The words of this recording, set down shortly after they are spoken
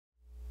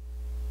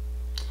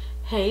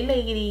Hey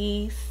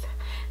ladies,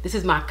 this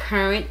is my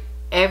current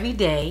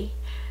everyday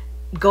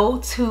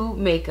go-to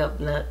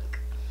makeup look.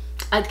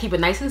 I like to keep it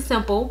nice and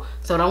simple,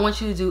 so what I want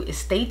you to do is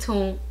stay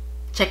tuned,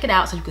 check it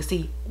out so you can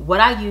see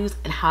what I use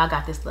and how I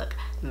got this look.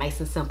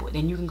 Nice and simple,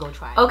 then you can go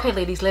try it. Okay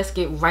ladies, let's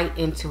get right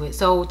into it.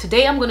 So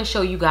today I'm going to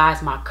show you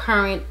guys my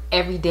current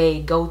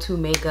everyday go-to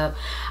makeup.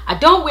 I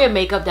don't wear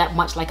makeup that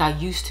much like I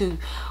used to,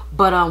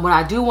 but when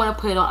I do want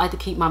to put it on, I like to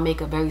keep my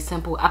makeup very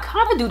simple. I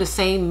kind of do the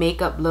same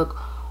makeup look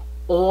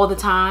all the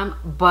time,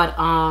 but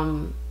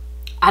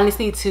I just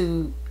need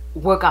to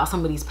work out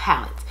some of these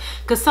palettes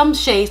because some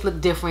shades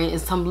look different and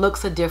some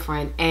looks are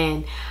different,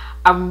 and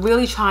I'm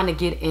really trying to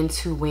get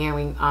into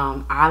wearing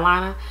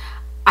eyeliner.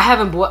 I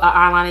haven't bought an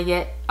eyeliner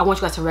yet. I want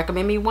you guys to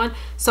recommend me one.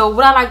 So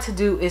what I like to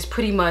do is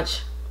pretty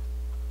much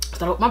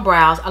start with my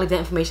brows. I'll leave that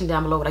information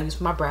down below what I use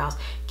for my brows.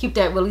 Keep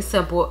that really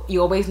simple.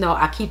 You always know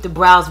I keep the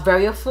brows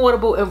very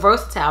affordable and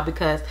versatile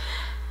because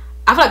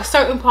I feel like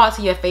certain parts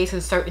of your face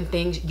and certain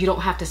things you don't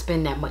have to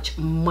spend that much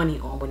money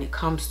on when it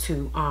comes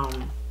to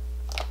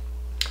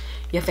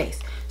your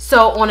face.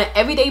 So on an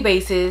everyday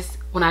basis,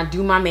 when I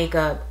do my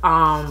makeup,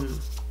 I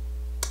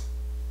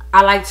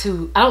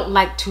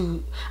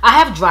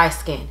have dry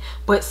skin,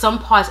 but some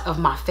parts of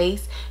my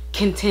face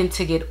can tend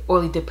to get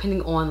oily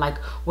depending on like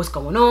what's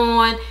going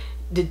on,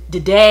 the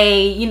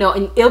day, you know,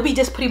 and it'll be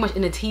just pretty much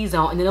in the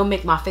T-zone, and it'll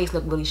make my face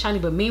look really shiny,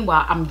 but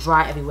meanwhile I'm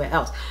dry everywhere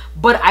else.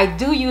 But I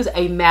do use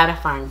a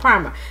mattifying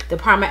primer. The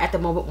primer at the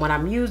moment what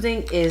I'm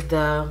using is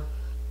the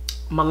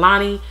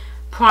Milani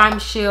Prime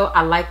Shield.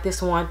 I like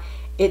this one.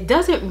 It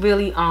doesn't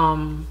really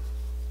dry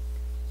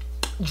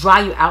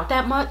you out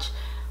that much,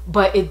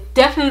 but it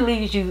definitely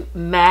leaves you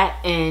matte,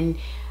 and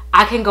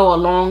I can go a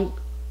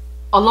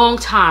long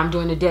time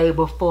during the day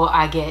before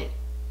I get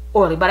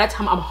oily. By that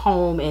time I'm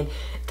home and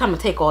it's time to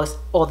take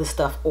all this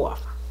stuff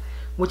off,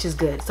 which is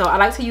good. So I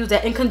like to use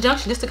that in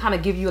conjunction just to kind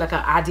of give you like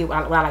an idea what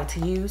I like to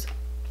use.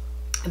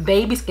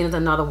 Baby skin is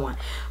another one,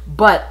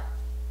 but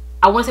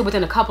I want to say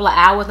within a couple of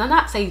hours, and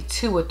not say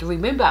 2 or 3,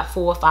 maybe about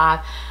 4 or 5,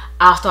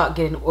 I'll start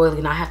getting oily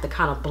and I have to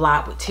kind of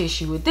blot with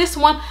tissue. With this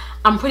one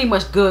I'm pretty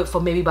much good for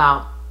maybe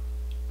about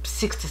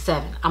 6 to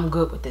 7. I'm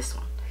good with this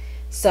one.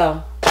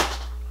 So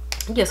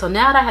yeah, so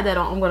now that I have that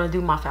on, I'm going to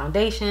do my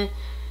foundation.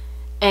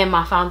 And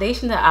my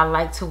foundation that I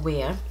like to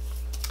wear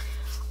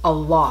a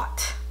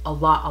lot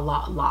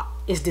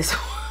is this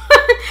one.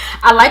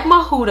 I like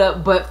my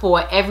Huda, but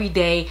for every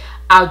day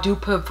I do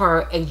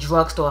prefer a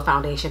drugstore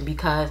foundation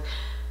because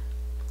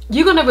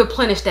you're going to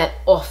replenish that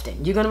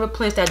often. You're going to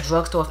replenish that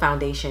drugstore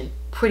foundation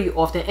pretty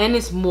often, and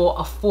it's more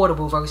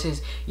affordable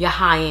versus your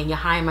high-end. Your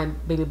high-end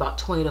might maybe about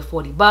 20 to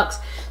 40 bucks.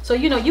 So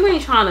you know, you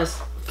ain't trying to,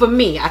 for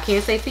me, I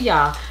can't say for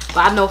y'all,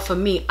 but I know for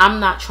me, I'm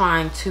not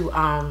trying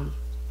to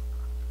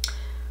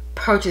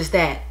purchase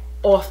that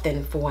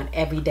often for an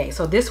everyday.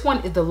 So this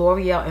one is the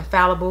L'Oreal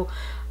Infallible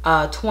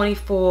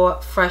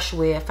 24 Fresh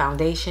Wear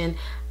Foundation.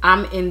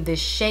 I'm in the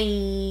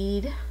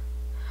shade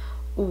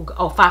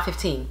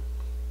 515.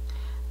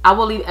 I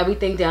will leave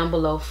everything down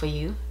below for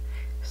you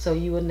so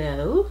you will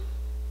know.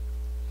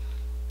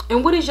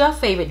 And what is your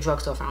favorite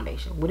drugstore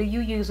foundation? What are you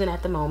using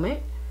at the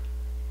moment?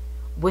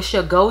 What's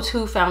your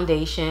go-to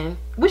foundation?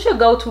 What's your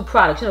go-to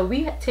product? You know,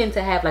 we tend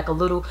to have like a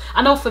little,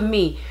 I know for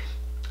me,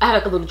 I have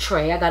like a little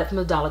tray. I got it from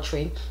the Dollar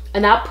Tree,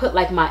 and I put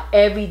like my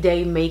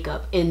everyday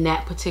makeup in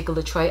that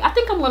particular tray. I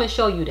think I'm going to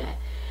show you that.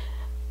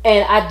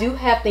 And I do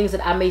have things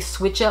that I may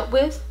switch up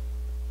with,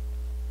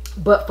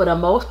 but for the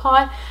most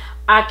part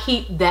I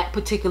keep that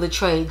particular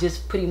tray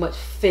just pretty much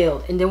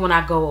filled, and then when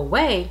I go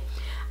away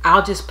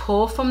I'll just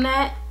pull from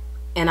that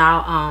and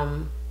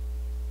I'll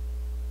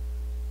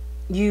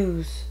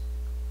use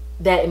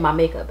that in my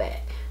makeup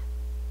bag.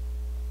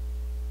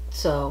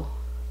 So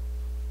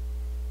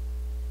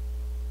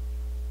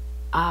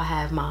I'll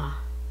have my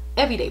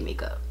everyday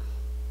makeup.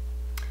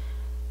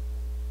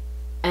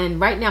 And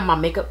right now my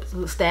makeup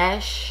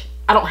stash,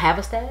 I don't have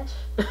a stash.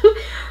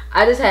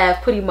 I just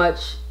have pretty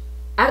much,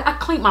 I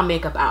cleaned my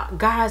makeup out.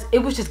 Guys, it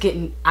was just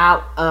getting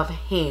out of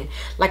hand.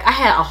 Like I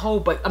had a whole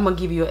bunch, I'm going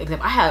to give you an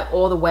example. I had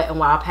all the Wet n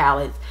Wild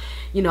palettes.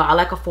 You know, I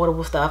like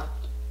affordable stuff.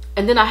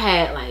 And then I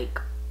had like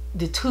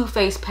the Too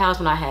Faced palettes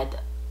when I had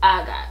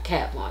I got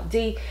Kat Von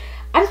D.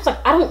 I just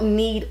like, I don't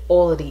need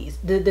all of these.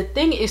 The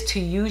thing is to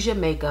use your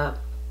makeup,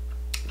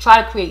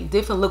 try to create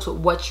different looks with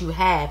what you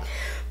have,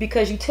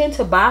 because you tend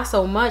to buy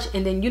so much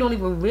and then you don't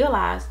even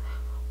realize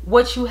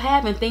what you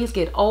have, and things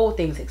get old,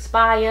 things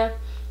expire.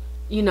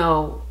 You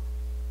know,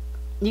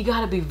 you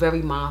got to be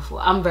very mindful.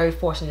 I'm very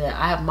fortunate that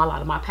I have a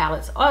lot of my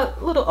palettes are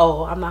a little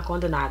old. I'm not going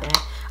to deny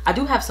that. I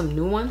do have some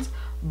new ones,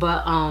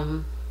 but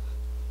I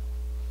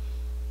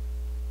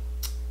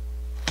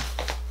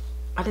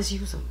just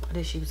use them.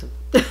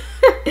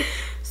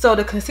 So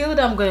the concealer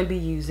that I'm going to be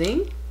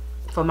using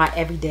for my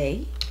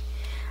everyday,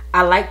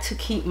 I like to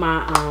keep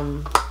my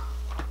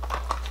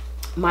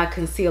my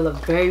concealer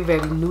very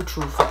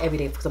neutral for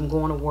everyday because I'm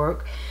going to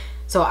work.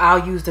 So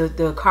I'll use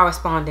the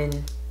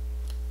corresponding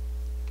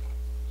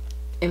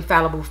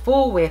Infallible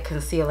Full Wear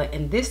Concealer,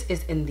 and this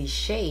is in the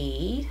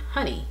shade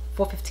Honey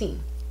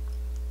 415.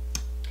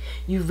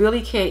 You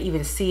really can't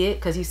even see it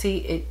because you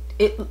see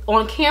it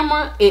on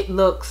camera. It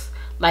looks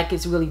like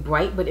it's really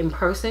bright, but in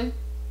person,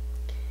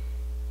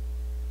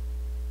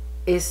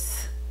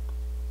 it's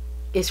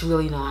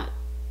really not.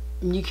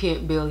 You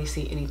can't barely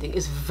see anything.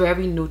 It's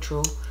very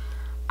neutral.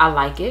 I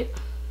like it,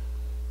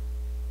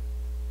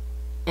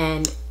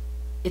 and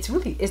it's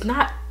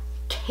not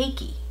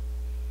cakey.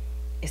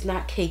 It's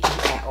not cakey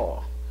at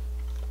all.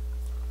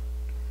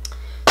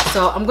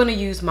 So I'm gonna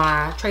use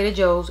my Trader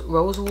Joe's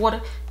rose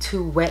water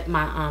to wet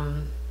my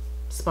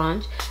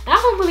sponge. And I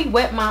don't really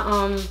wet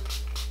my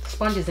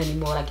sponges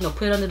anymore. Like, you know,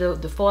 put it under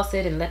the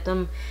faucet and let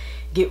them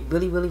get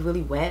really, really,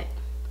 really wet.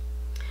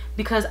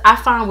 Because I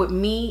find with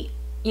me,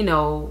 you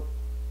know,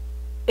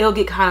 it'll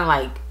get kind of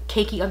like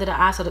cakey under the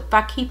eye. So if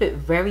I keep it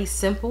very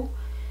simple,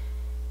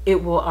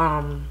 it will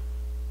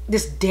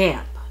just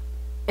damp.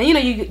 And you know,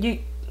 you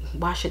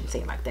well, I shouldn't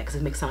say it like that because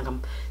it makes it sound like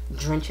I'm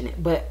drenching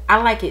it, but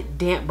I like it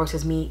damp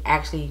versus me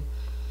actually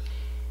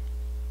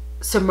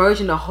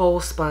submerging the whole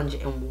sponge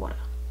in water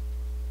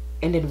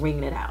and then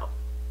wringing it out.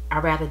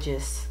 I'd rather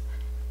just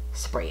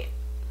spray it.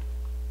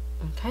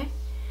 Okay,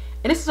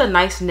 and this is a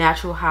nice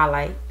natural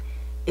highlight.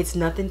 It's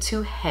nothing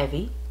too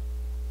heavy.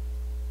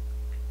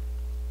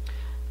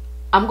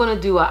 I'm gonna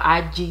do a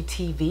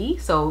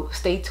IGTV, so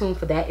stay tuned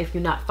for that. If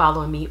you're not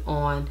following me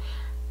on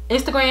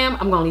Instagram,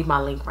 I'm gonna leave my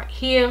link right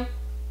here.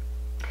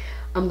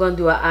 I'm gonna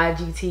do an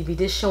IGTV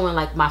just showing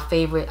like my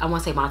favorite, I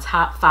want to say my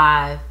top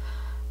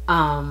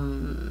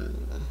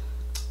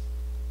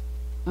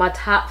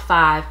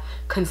 5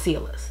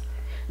 concealers.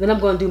 Then I'm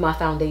gonna do my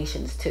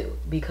foundations too,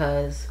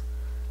 because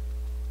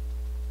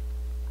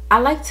I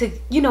like to,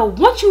 you know,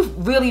 once you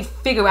really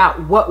figure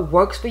out what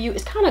works for you,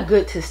 it's kind of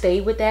good to stay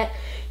with that.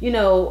 You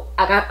know,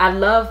 I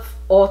love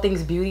all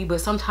things beauty, but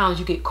sometimes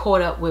you get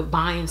caught up with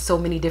buying so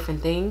many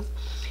different things.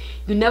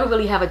 You never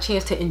really have a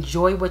chance to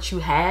enjoy what you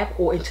have,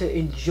 or to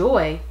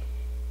enjoy,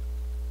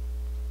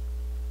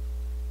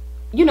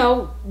 you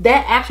know,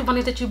 that actual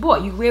foundation that you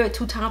bought. You wear it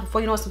 2 times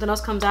before you know something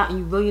else comes out and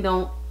you really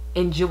don't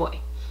enjoy.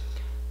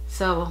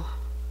 So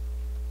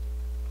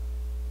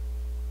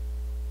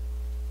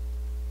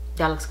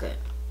that looks good.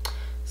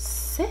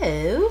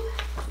 So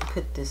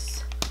put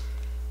this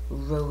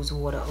rose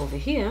water over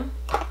here.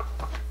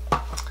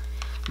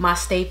 My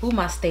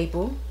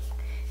staple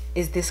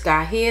is this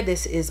guy here.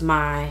 This is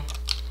my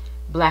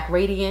Black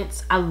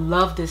Radiance. I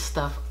love this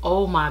stuff.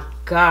 Oh my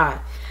god,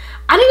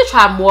 I need to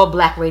try more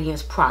Black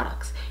Radiance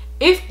products.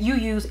 If you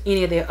use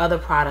any of their other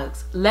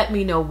products, let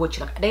me know what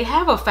you like. They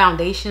have a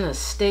foundation, a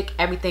stick,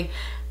 everything.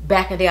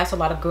 Back in the day, I saw a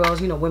lot of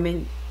girls, you know,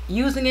 women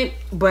using it,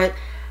 but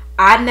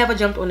I never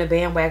jumped on the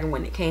bandwagon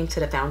when it came to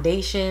the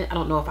foundation. I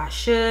don't know if I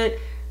should,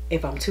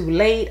 if I'm too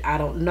late, I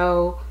don't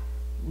know.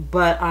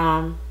 But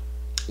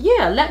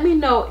yeah, let me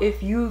know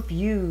if you've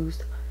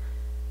used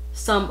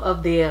some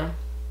of their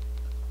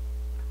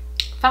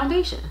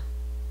foundation.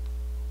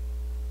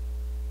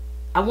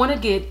 I want to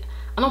get,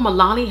 I know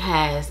Milani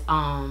has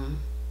a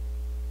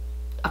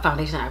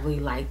foundation I really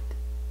liked,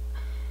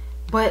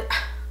 but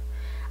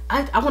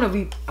I want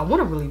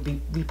to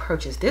really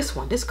repurchase this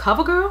one, this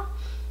CoverGirl.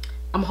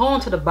 I'm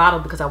holding to the bottle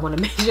because I want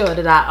to make sure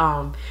that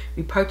I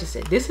repurchase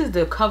it. This is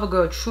the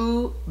CoverGirl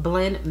True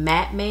Blend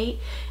Matte Made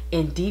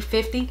in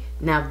D50.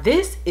 Now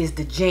this is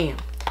the jam,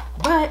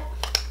 but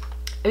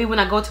I mean, when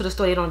I go to the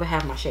store, they don't even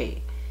have my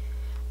shade.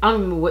 I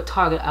don't remember what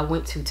Target I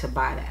went to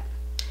buy that.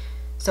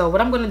 So what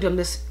I'm going to do, I'm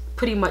just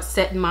pretty much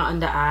setting my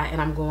under eye, and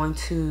I'm going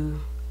to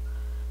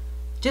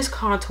just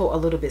contour a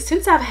little bit.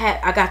 Since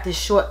I got this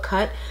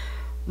shortcut,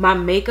 my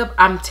makeup,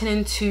 I'm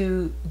tending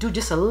to do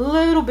just a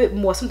little bit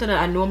more, something that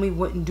I normally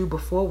wouldn't do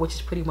before, which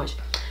is pretty much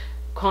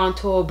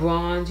contour,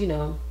 bronze, you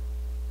know.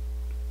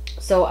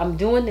 So I'm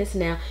doing this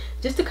now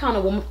just to kind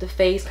of warm up the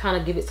face, kind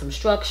of give it some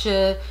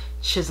structure,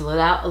 chisel it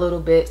out a little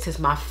bit, since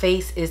my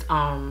face is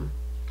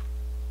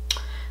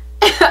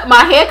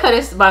my haircut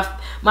is,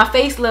 my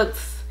face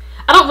looks,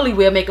 I don't really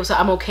wear makeup, so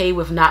I'm okay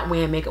with not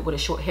wearing makeup with a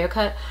short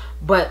haircut.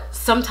 But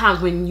sometimes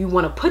when you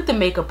want to put the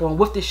makeup on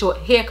with the short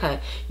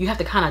haircut, you have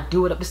to kind of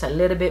do it up just a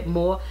little bit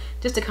more,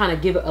 just to kind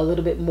of give it a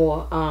little bit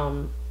more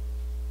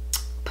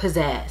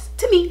pizzazz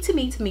to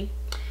me.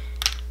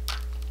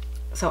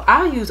 So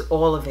I'll use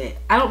all of it.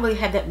 I don't really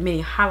have that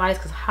many highlights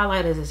because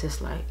highlighters is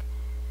just like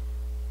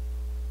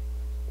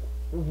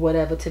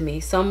whatever to me.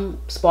 Some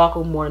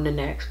sparkle more than the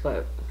next,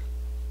 but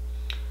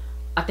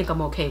I think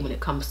I'm okay when it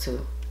comes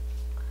to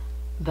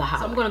the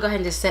highlight. So I'm going to go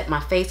ahead and just set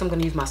my face. I'm going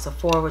to use my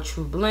Sephora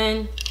True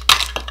Blend.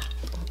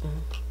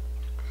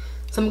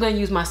 So I'm going to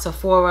use my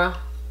Sephora.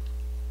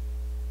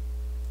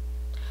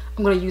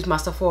 I'm going to use my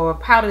Sephora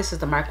powder. This is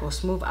the Micro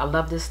Smooth. I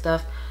love this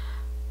stuff.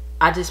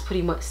 I just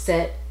pretty much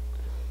set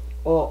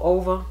all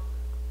over.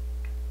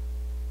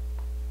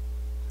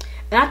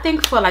 And I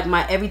think for like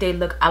my everyday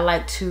look, I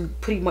like to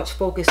pretty much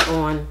focus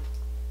on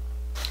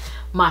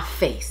my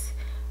face,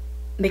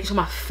 making sure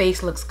my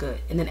face looks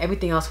good, and then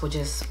everything else will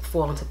just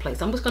fall into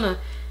place. I'm just gonna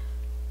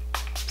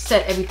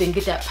set everything,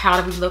 get that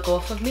powdery look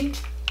off of me.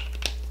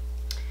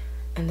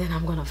 And then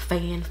I'm gonna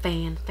fan.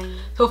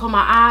 So for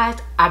my eyes,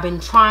 I've been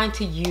trying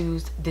to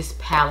use this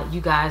palette.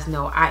 You guys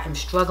know I am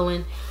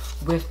struggling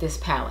with this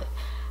palette.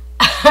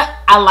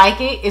 I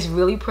like it. It's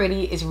really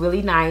pretty. It's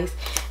really nice.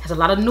 Has a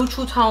lot of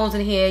neutral tones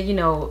in here, you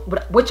know,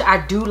 which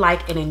I do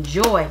like and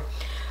enjoy.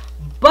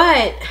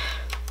 But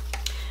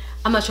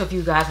I'm not sure if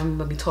you guys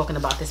remember me talking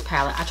about this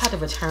palette. I tried to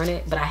return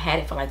it, but I had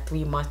it for like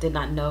 3 months. Did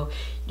not know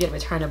you had to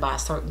return it by a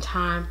certain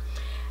time.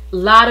 A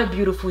lot of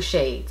beautiful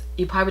shades.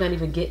 You're probably not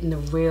even getting the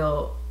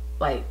real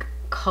like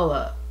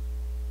color,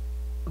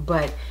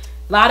 but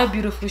a lot of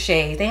beautiful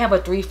shades. They have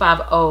a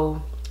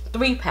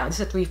 350 palette. This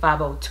is a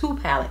 3502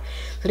 palette.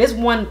 So there's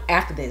one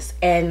after this,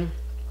 and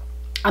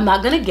I'm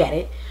not gonna get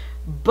it,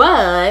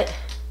 but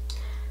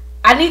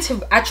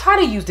I try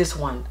to use this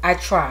one. I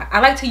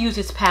like to use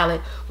this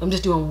palette when I'm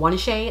just doing one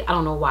shade. I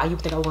don't know why you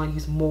think I want to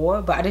use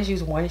more, but I just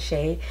use one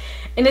shade,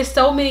 and there's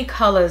so many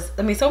colors,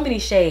 I mean so many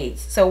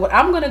shades. So what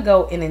I'm gonna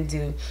go in and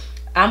do,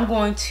 I'm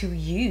going to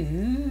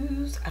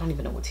use, I don't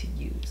even know what to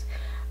use.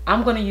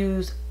 I'm going to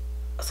use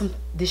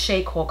this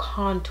shade called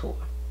Contour.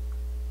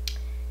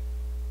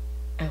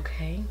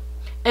 Okay.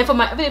 And for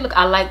my everyday look,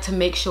 I like to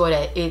make sure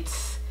that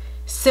it's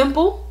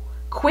simple,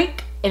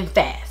 quick, and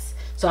fast.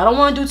 So I don't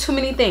want to do too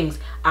many things.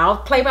 I'll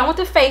play around with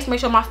the face,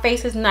 make sure my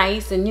face is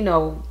nice and, you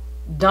know,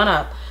 done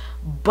up.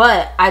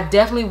 But I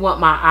definitely want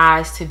my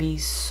eyes to be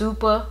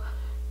super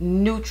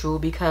neutral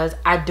because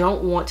I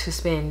don't want to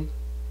spend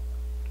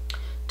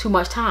too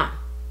much time.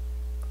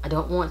 I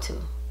don't want to.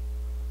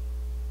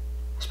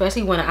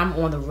 Especially when I'm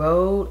on the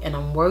road and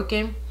I'm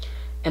working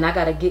and I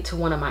gotta get to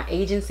one of my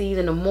agencies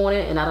in the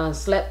morning and I done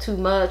slept too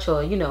much,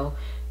 or you know,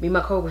 me and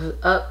my coworkers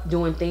up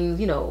doing things,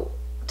 you know,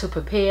 to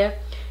prepare.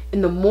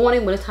 In the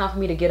morning when it's time for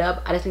me to get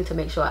up, I just need to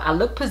make sure I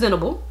look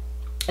presentable,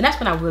 and that's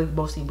when I really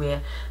mostly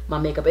wear my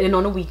makeup. And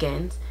on the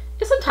weekends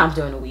and sometimes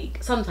during the week,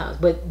 sometimes.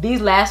 But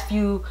these last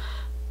few,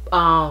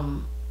 I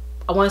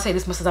want to say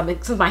this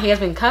since my hair's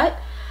been cut,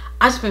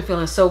 I've just been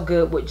feeling so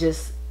good with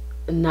just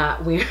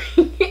not wearing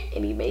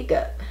any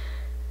makeup.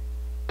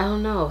 I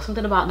don't know,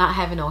 something about not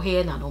having no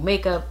hair, not no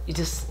makeup, it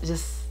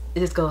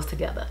just goes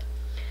together.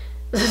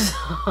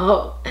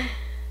 So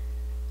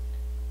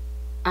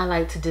I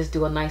like to just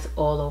do a nice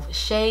all over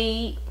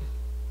shade,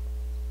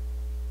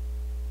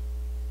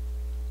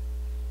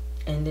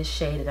 and this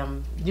shade that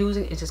I'm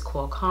using is just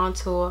called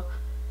Contour.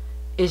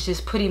 It's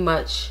just pretty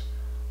much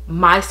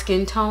my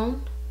skin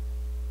tone,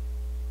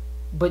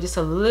 but just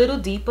a little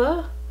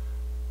deeper.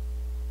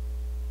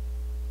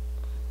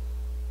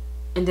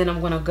 And then I'm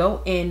gonna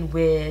go in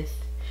with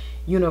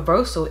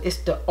Universal. It's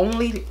the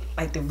only,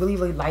 like, the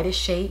really lightest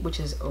shade,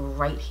 which is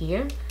right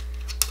here.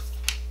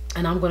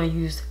 And I'm gonna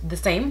use the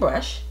same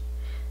brush.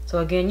 So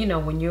again, you know,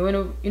 when you're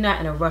not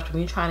in a rush, when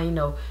you're trying to, you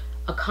know,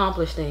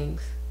 accomplish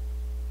things,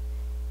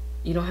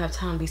 you don't have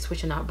time to be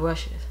switching out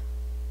brushes.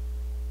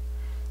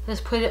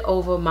 Let's put it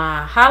over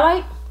my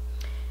highlight.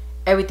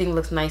 Everything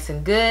looks nice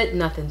and good,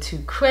 nothing too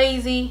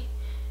crazy,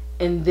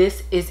 and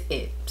this is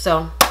it.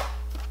 So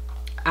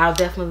I'll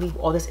definitely leave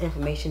all this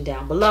information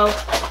down below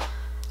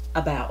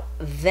about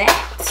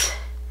that.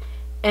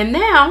 And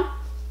now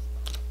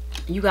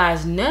you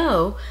guys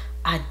know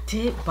I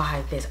did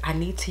buy this. I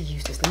need to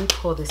use this. Let me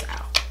pull this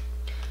out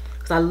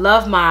because I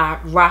love my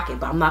Rocket,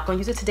 but I'm not going to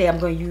use it today. I'm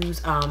going to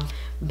use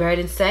Better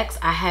Than Sex.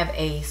 I have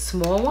a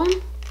small one.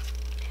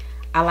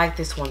 I like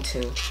this one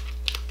too.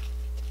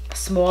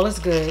 Small is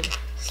good,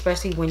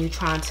 especially when you're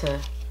trying to,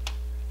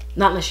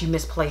 not unless you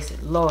misplace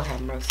it. Lord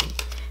have mercy.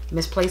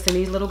 Misplacing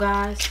these little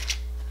guys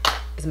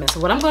is a mess. So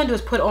what I'm going to do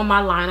is put on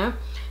my liner.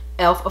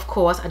 Elf, of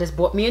course. I just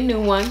bought me a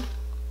new one.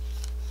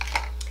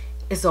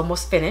 It's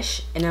almost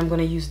finished, and I'm going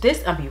to use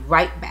this. I'll be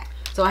right back.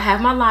 So I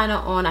have my liner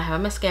on. I have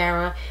a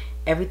mascara.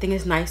 Everything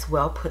is nice,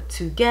 well put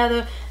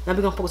together. Now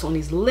we're going to focus on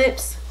these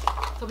lips.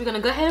 So we're going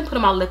to go ahead and put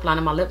on my lip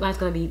liner. My lip liner is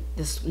going to be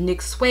this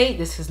NYX Suede.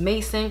 This is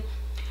Mason.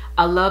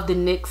 I love the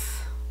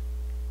NYX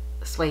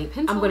Suede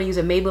pencil. I'm going to use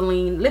a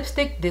Maybelline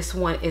lipstick. This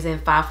one is in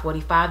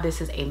 545.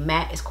 This is a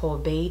matte. It's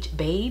called Beige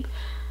Babe.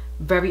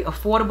 Very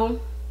affordable.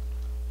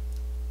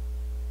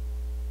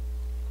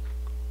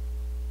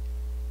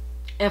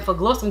 And for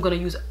gloss, I'm going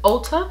to use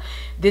Ulta.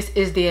 This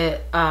is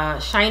their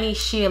Shiny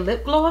Sheer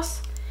Lip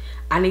Gloss.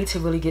 I need to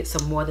really get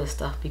some more of this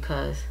stuff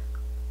because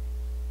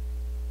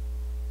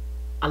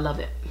I love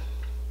it.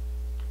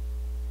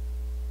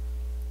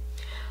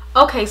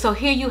 Okay, so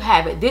here you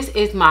have it. This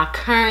is my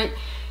current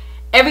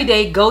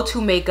everyday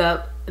go-to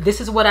makeup.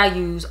 This is what I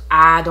use.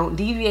 I don't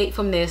deviate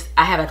from this.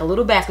 I have like a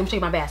little basket. Let me show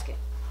you my basket.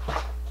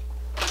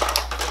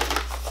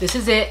 This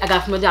is it. I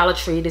got it from a Dollar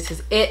Tree. This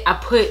is it. I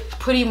put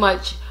pretty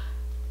much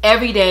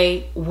every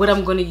day what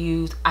I'm going to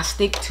use. I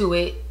stick to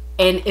it.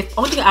 And if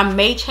only thing I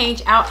may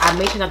change out,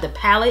 the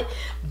palette,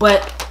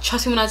 but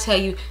trust me when I tell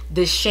you,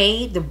 the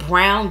shade, the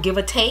brown, give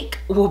or take,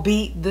 will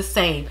be the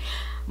same.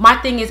 My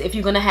thing is, if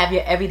you're gonna have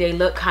your everyday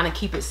look, kind of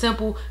keep it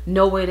simple,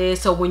 know what it is.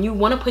 So when you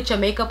want to put your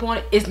makeup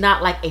on, it's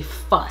not like a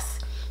fuss.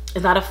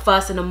 It's not a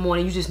fuss in the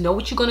morning. You just know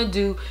what you're gonna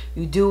do.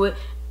 You do it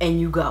and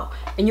you go,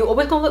 and you're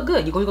always gonna look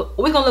good.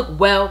 Always gonna look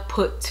well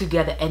put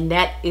together, and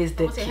that is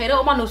the key. Hey to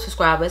all my new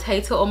subscribers.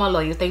 Hey to all my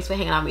loyals. Thanks for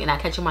hanging out with me, and I'll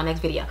catch you in my next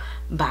video.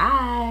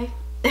 Bye.